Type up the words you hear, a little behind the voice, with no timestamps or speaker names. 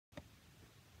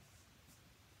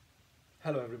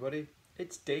Hello everybody,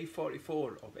 it's day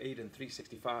 44 of Aiden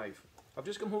 365. I've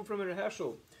just come home from a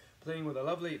rehearsal, playing with a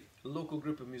lovely local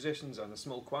group of musicians and a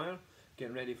small choir,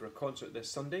 getting ready for a concert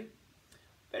this Sunday.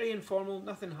 Very informal,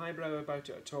 nothing highbrow about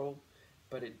it at all,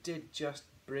 but it did just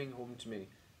bring home to me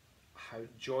how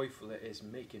joyful it is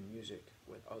making music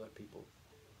with other people.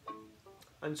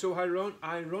 And so how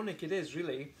ironic it is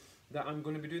really that I'm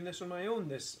going to be doing this on my own,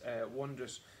 this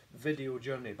wondrous video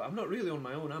journey. But I'm not really on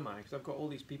my own, am I? Because I've got all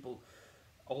these people,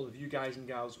 all of you guys and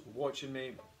gals watching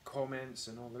me, comments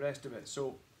and all the rest of it.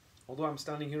 So although I'm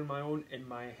standing here on my own, in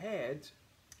my head,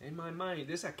 in my mind,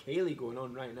 there's a Kaylee going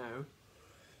on right now.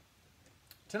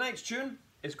 Tonight's tune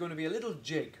is going to be a little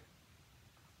jig.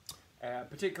 I'm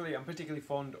particularly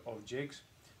fond of jigs.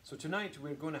 So tonight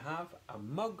we're going to have a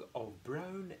mug of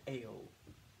brown ale.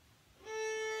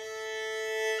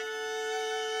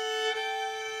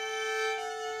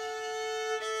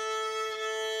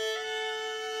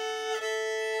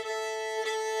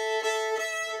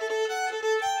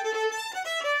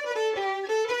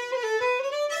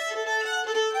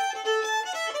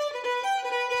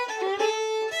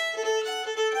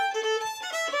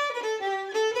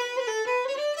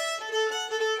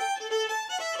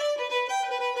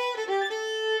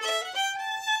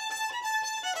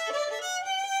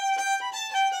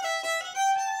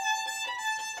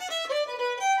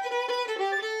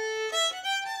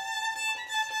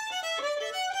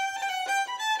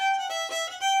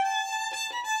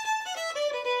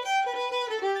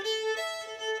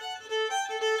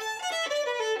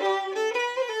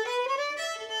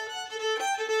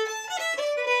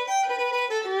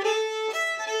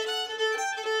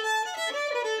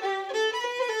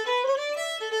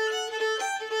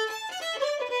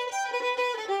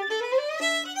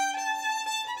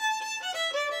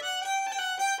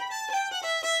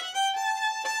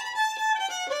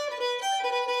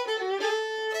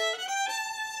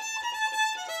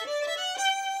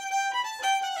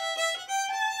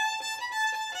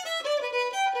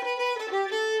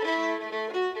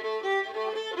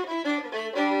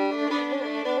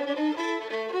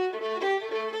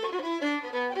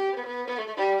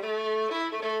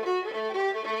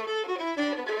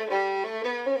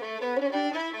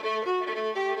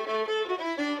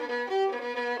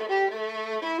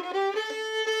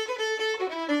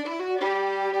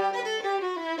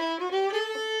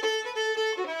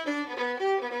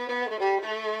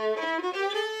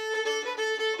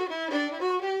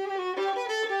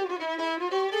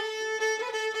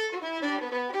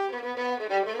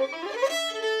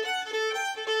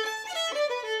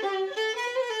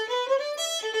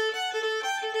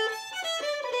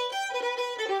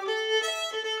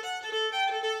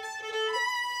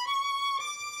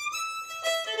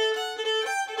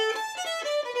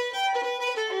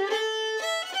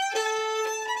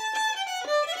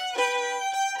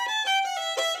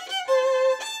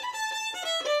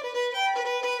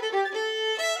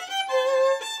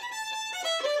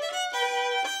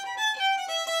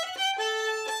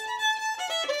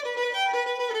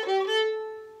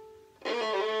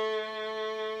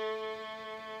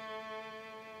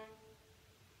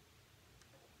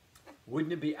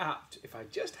 Wouldn't it be apt if I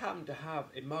just happened to have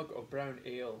a mug of brown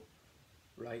ale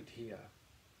right here?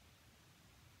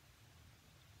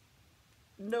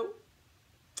 No.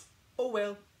 Oh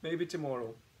well, maybe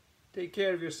tomorrow. Take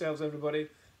care of yourselves everybody.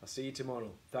 I'll see you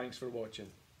tomorrow. Thanks for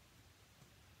watching.